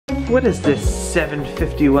What is this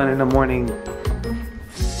 7:51 in the morning?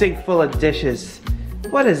 Sink full of dishes.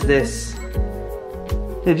 What is this?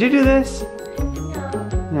 Did you do this?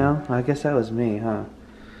 No, I guess that was me, huh?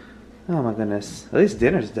 Oh my goodness. At least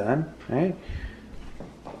dinner's done, right?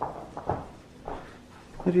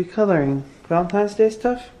 What are you coloring? Valentine's Day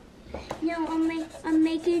stuff? No, I'm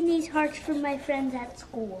making these hearts for my friends at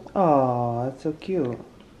school. Oh, that's so cute.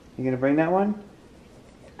 You gonna bring that one?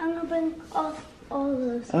 I'm gonna bring all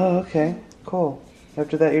those. Oh, okay. Cool.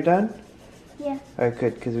 After that, you're done? Yeah. Alright,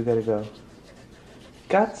 good, because we gotta go.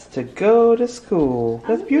 Gots to go to school.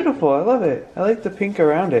 That's beautiful. I love it. I like the pink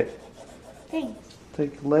around it. Thanks. It's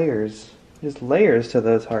like layers. There's layers to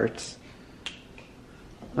those hearts.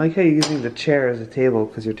 I like how you're using the chair as a table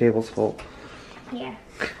because your table's full. Yeah.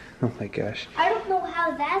 Oh my gosh. I don't know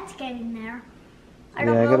how that's getting there. I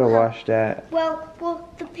gotta wash that. Well,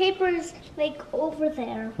 the paper is like over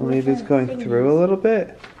there. Well, maybe it's going through a little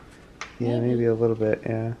bit. Yeah, maybe a little bit,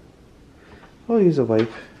 yeah. We'll use a wipe.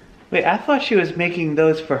 Wait, I thought she was making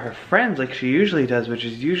those for her friends like she usually does, which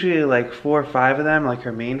is usually like 4 or 5 of them, like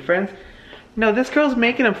her main friends. No, this girl's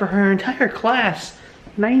making them for her entire class.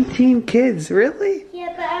 19 kids, really?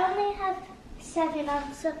 Yeah, but I only have 7. I'm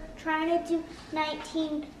trying to do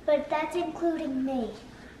 19, but that's including me.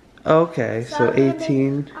 Okay, so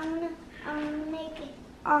 18. I'm gonna make it,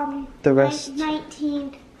 the rest.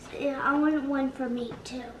 19. I want one for me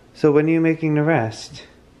too. So when are you making the rest?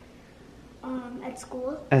 At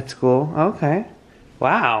school. At school, okay.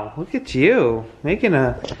 Wow, look at you making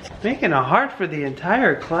a heart for the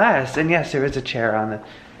entire class. And yes, there is a chair on it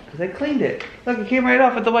because I cleaned it. Look, it came right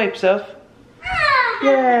off with the wipe, Soph.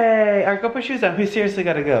 Yay! Alright, go put shoes on. We seriously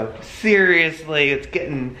gotta go. Seriously, it's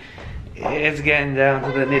getting down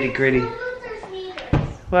to the nitty gritty.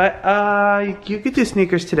 What? You could do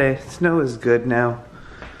sneakers today. Snow is good now.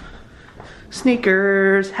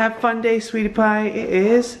 Sneakers. Have fun day, sweetie pie. It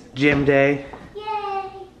is gym day. Yay!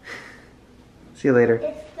 See you later.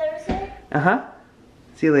 It's Thursday. Uh-huh.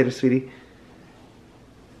 See you later, sweetie.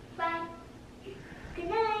 Bye. Good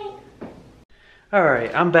night.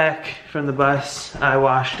 Alright, I'm back from the bus. I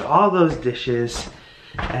washed all those dishes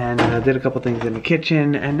and did a couple things in the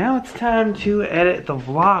kitchen, and now it's time to edit the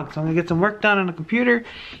vlog. So I'm gonna get some work done on the computer,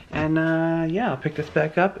 and yeah, I'll pick this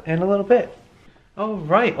back up in a little bit.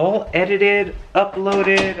 Alright, all edited,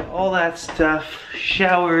 uploaded, all that stuff,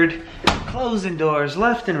 showered, closing doors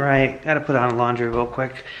left and right. Gotta put on laundry real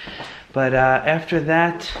quick. But after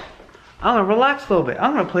that, I'm gonna relax a little bit.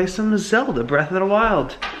 I'm gonna play some Zelda Breath of the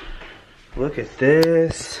Wild. Look at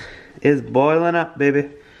this. It's boiling up, baby.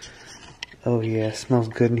 Oh yeah, it smells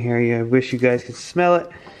good in here. Yeah, I wish you guys could smell it.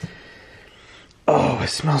 Oh, it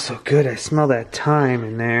smells so good. I smell that thyme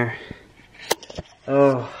in there.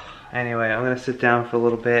 Oh, anyway, I'm gonna sit down for a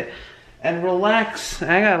little bit and relax.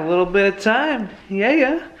 I got a little bit of time.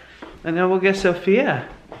 Yeah. And then we'll get Sophia.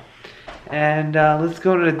 And let's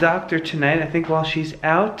go to the doctor tonight. I think while she's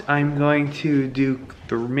out, I'm going to do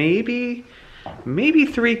maybe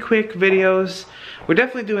 3 quick videos. We're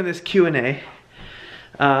definitely doing this Q&A.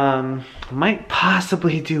 Might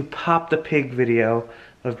possibly do Pop the Pig video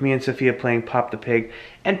of me and Sophia playing Pop the Pig.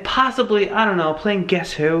 And possibly, I don't know, playing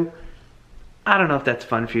Guess Who. I don't know if that's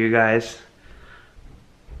fun for you guys.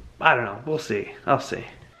 I don't know, we'll see. I'll see.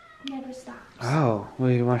 Never stops. Oh,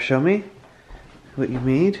 well, you want to show me what you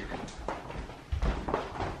made?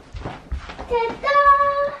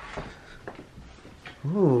 Ta-da!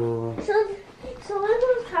 Ooh. So what I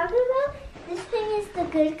was talking about, this thing is the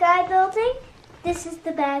good guy building. This is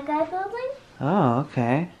the bad guy building. Oh,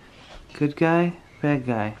 okay. Good guy, bad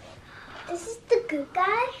guy. This is the good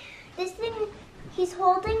guy. This thing, he's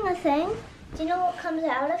holding the thing. Do you know what comes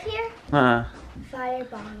out of here? Fire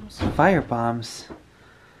bombs. Fire bombs.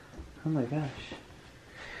 Oh my gosh.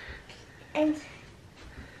 And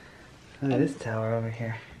look at this tower over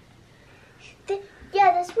here.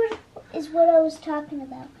 Yeah, this is what I was talking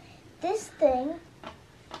about. This thing,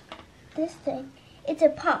 it's a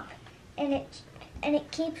pump, and it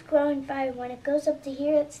keeps growing fire. When it goes up to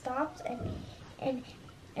here, it stops, and then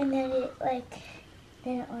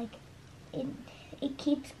it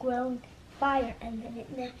keeps growing fire, and then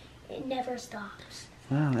it never stops.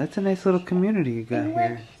 Wow, that's a nice little community you got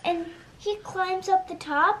here. And he climbs up the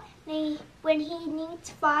top, and when he needs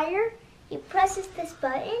fire, he presses this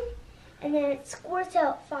button, and then it squirts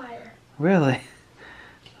out fire. Really?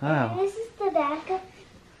 Wow. And this is the back of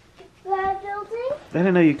the building. I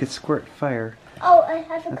didn't know you could squirt fire. Oh, I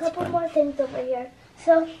have a That's couple fun. more things over here.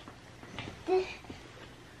 So, this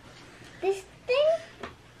thing,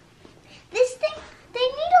 they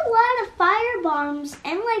need a lot of fire bombs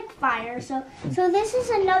and like fire. So this is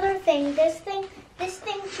another thing. This thing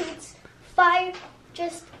shoots fire,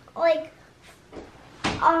 just like,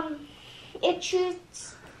 it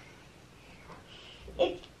shoots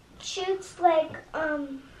it shoots like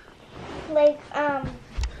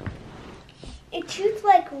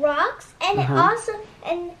rocks, and it also,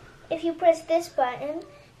 and if you press this button,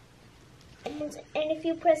 and if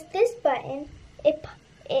you press this button, it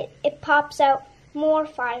pops out more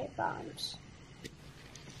fire bombs.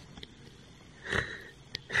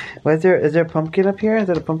 Is there a pumpkin up here? Is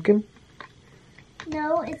that a pumpkin?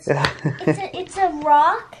 No, it's a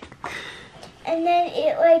rock, and then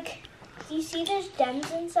it like, you see there's gems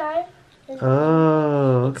inside?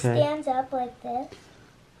 Oh, okay. It stands up like this.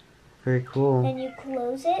 Very cool. And you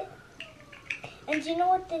close it. And do you know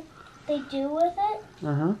what they do with it?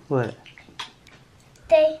 What?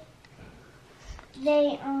 They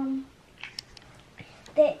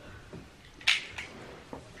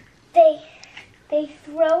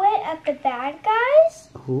throw it at the bad guys.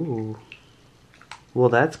 Ooh. Well,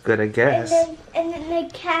 that's good, I guess. And then they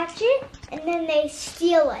catch it, and then they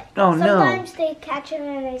steal it. Oh, no. Sometimes they catch it and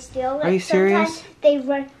then they steal it. Are you serious? Sometimes they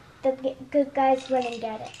run, the good guys run and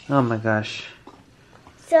get it. Oh my gosh.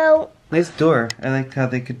 So. Nice door. I liked how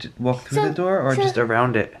they could walk through the door or just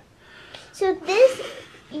around it. So this,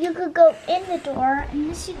 you could go in the door, and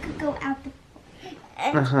this you could go out the.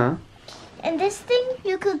 And this thing,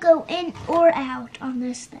 you could go in or out on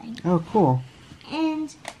this thing. Oh, cool.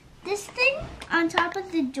 And this thing on top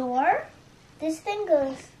of the door, this thing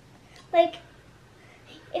goes like,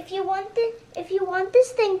 if you want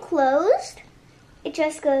this thing closed, it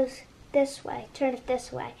just goes this way. Turn it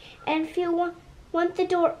this way. And if you want the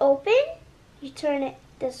door open, you turn it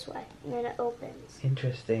this way, and then it opens.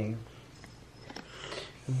 Interesting.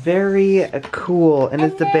 Very cool. And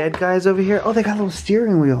is the bad guys over here? Oh, they got little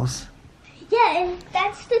steering wheels. Yeah, and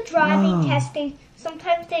that's the driving testing.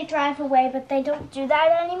 Sometimes they drive away, but they don't do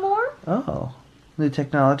that anymore. Oh, new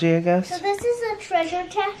technology, I guess. So this is a treasure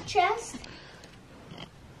chest,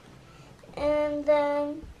 and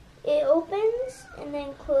then it opens and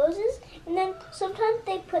then closes, and then sometimes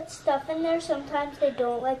they put stuff in there, sometimes they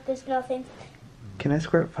don't. Like there's nothing. Can I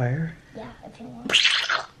squirt fire? Yeah, if you want.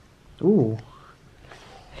 Ooh.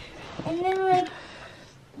 And then like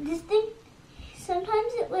this thing,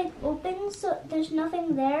 sometimes it like opens, so there's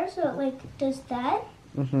nothing there, so it like does that.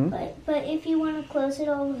 But if you want to close it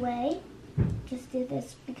all the way, just do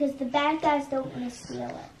this, because the bad guys don't want to steal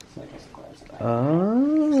it. So just close it like that.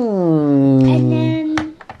 And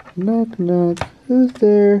then knock knock. Who's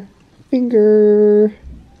there? Finger.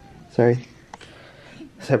 Sorry.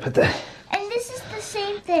 Sorry about that. And this is the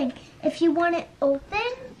same thing. If you want it open,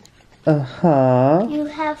 you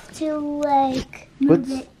have to like move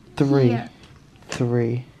it. Here.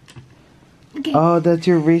 3. Okay. Oh, that's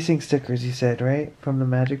your racing stickers you said, right? From the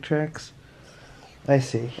magic tracks? I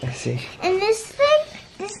see. And this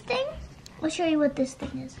thing, I'll show you what this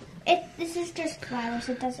thing is. This is just flowers,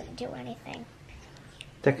 it doesn't do anything.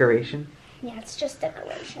 Decoration? Yeah, it's just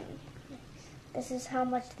decoration. This is how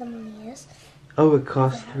much the money is. Oh, it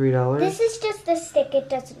costs $3? This is just a stick, it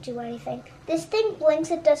doesn't do anything. This thing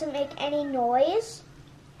blinks, it doesn't make any noise.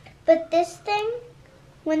 But this thing,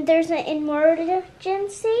 when there's an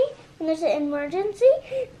emergency,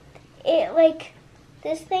 it like,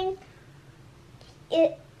 this thing,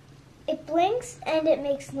 it blinks and it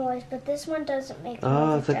makes noise, but this one doesn't make noise.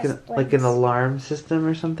 Oh, it's like an alarm system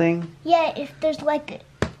or something? Yeah, if there's like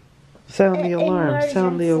sound the alarm,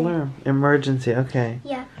 sound the alarm. Emergency, okay.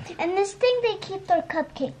 Yeah, and this thing, they keep their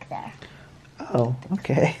cupcake there. Oh,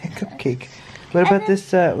 okay, cupcake. What about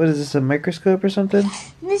this, what is this, a microscope or something?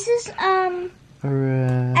 This is,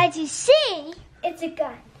 or, as you see, it's a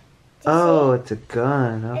gun. Oh, it's a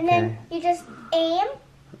gun, okay. And then you just aim,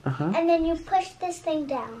 and then you push this thing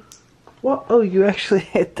down. Well, oh,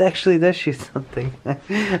 it actually does shoot something.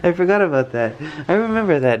 I forgot about that. I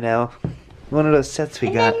remember that now. One of those sets we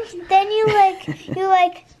got. Then you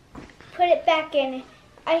like put it back in.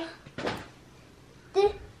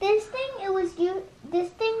 This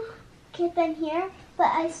thing keep in here, but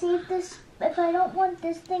I saved this. If I don't want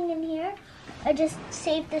this thing in here, I just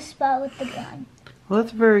save this spot with the gun. Well,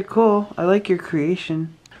 that's very cool. I like your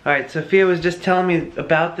creation. Alright, Sophia was just telling me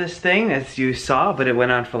about this thing, as you saw, but it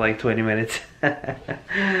went on for like 20 minutes.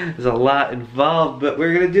 There's a lot involved, but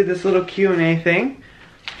we're gonna do this little Q&A thing.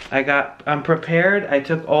 I'm prepared. I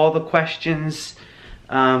took all the questions,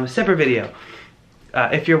 separate video.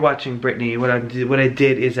 If you're watching Brittany, what I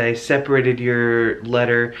did is I separated your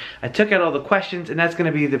letter. I took out all the questions, and that's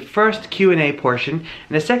gonna be the first Q&A portion.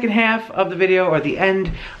 In the second half of the video, or the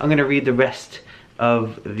end, I'm gonna read the rest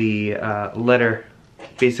of the letter.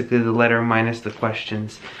 Basically the letter minus the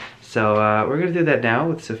questions. So we're gonna do that now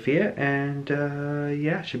with Sophia, and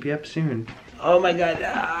yeah, should be up soon. Oh my god,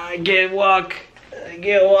 I can't walk. I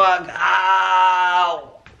can't walk.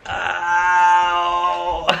 Ow!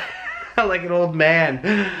 Ow! Like an old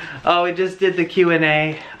man. Oh, we just did the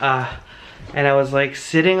Q&A, and I was like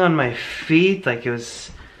sitting on my feet, like it was,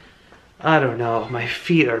 I don't know, my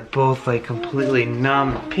feet are both like completely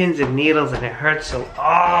numb, pins and needles, and it hurts so,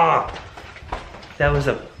 that was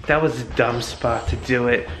a dumb spot to do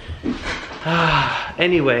it.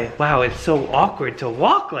 Anyway, wow, it's so awkward to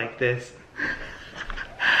walk like this.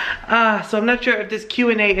 So I'm not sure if this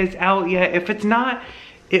Q&A is out yet. If it's not,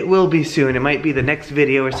 it will be soon. It might be the next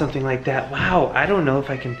video or something like that. Wow, I don't know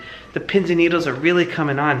if I can, the pins and needles are really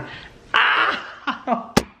coming on.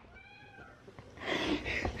 Ah!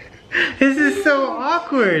 This is so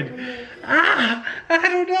awkward. I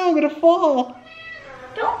don't know, I'm gonna fall.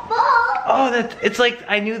 Don't fall. Oh, it's like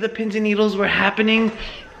I knew the pins and needles were happening,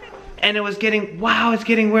 and it was getting, wow, it's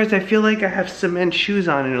getting worse. I feel like I have cement shoes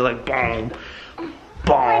on, and they're like, boom, boom. Oh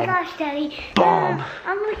my gosh, Daddy. Boom.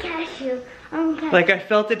 I'm gonna catch you. Like I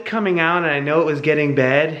felt it coming out, and I know it was getting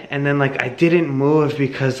bad, and then like I didn't move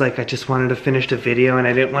because like I just wanted to finish the video, and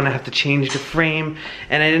I didn't want to have to change the frame,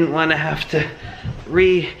 and I didn't want to have to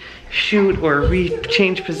reshoot or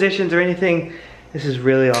change positions or anything. This is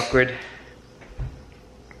really awkward.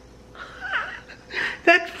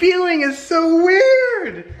 That feeling is so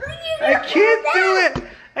weird. I can't do it.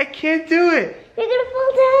 I can't do it. You're gonna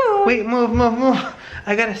fall down. Wait, move.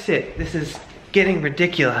 I gotta sit. This is getting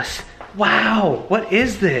ridiculous. Wow, what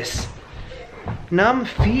is this? Numb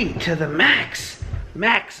feet to the max.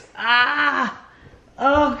 Ah!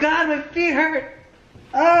 Oh God, my feet hurt.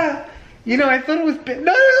 Ah! You know, I thought it was bad.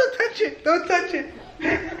 No, don't touch it. Don't touch it.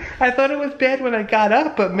 I thought it was bad when I got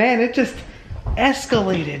up, but man, it just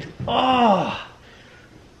escalated. Oh!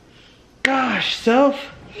 Gosh, Soph.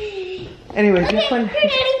 Anyway, did you have fun? Here,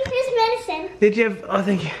 Daddy, here's medicine. Did you have, oh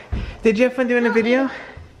thank you. Did you have fun doing the video?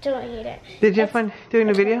 Don't eat it. Did you have fun doing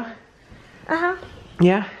the video? Uh-huh.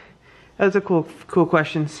 Yeah? Those are cool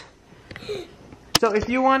questions. So if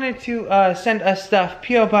you wanted to send us stuff,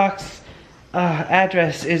 P.O. Box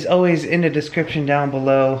address is always in the description down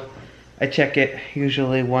below. I check it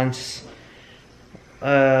usually once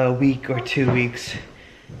a week or 2 weeks,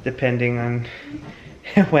 depending on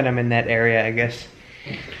when I'm in that area, I guess.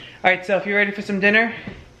 Alright, so if you're ready for some dinner?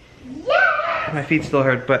 Yeah! My feet still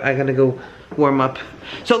hurt, but I gotta go warm up.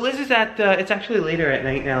 So Liz is at, it's actually later at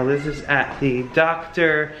night now. Liz is at the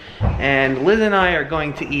doctor, and Liz and I are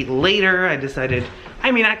going to eat later. I decided,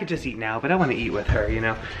 I mean, I could just eat now, but I want to eat with her, you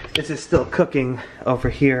know. This is still cooking over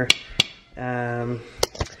here.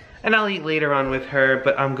 And I'll eat later on with her,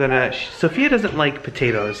 but I'm gonna, Sophia doesn't like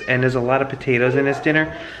potatoes, and there's a lot of potatoes in this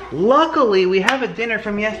dinner. Luckily, we have a dinner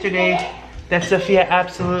from yesterday that Sophia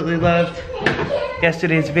absolutely loved.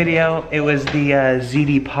 Yesterday's video, it was the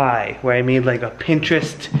ziti pie, where I made like a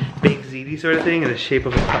Pinterest baked ziti sort of thing in the shape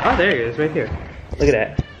of a pie. Oh, there it is, right here. Look at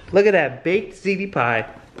that. Look at that, baked ziti pie.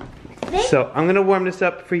 So, I'm gonna warm this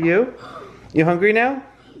up for you. You hungry now?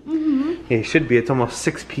 Mm-hmm. Yeah, you should be. It's almost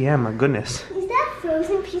 6 p.m., my goodness. Is that a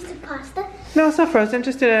frozen piece of pasta? No, it's not frozen,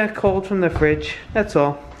 just cold from the fridge. That's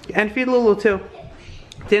all. And feed Lulu too.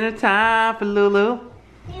 Dinner time for Lulu.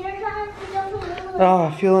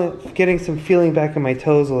 Oh, getting some feeling back in my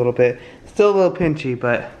toes a little bit. Still a little pinchy,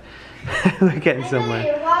 but we're getting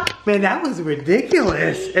somewhere. Man, that was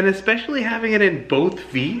ridiculous. And especially having it in both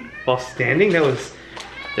feet while standing, that was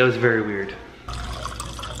very weird.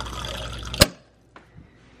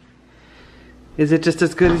 Is it just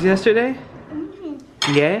as good as yesterday? Mm-hmm.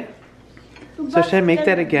 Yeah? So should I make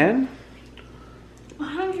that again?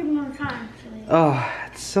 100 more times. Oh,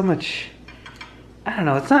 it's so much. I don't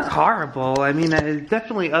know, it's not horrible. I mean, there's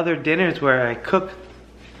definitely other dinners where I cook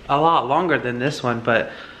a lot longer than this one,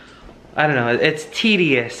 but I don't know, it's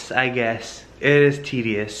tedious, I guess. It is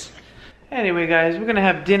tedious. Anyway guys, we're gonna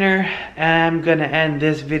have dinner. I'm gonna end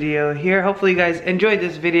this video here. Hopefully you guys enjoyed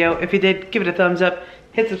this video. If you did, give it a thumbs up,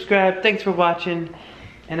 hit subscribe. Thanks for watching.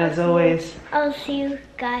 And as always, I'll see you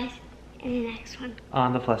guys in the next one.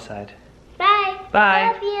 On the plus side. Bye.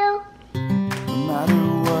 Bye. Love you. No matter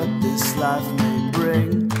what this life may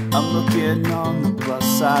bring, I'm looking on the plus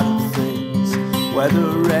side of things. Whether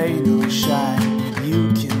rain or shine,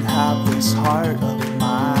 you can have this heart of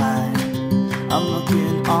mine. I'm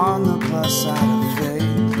looking on the plus side of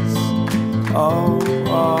things. Oh,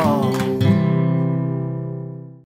 oh.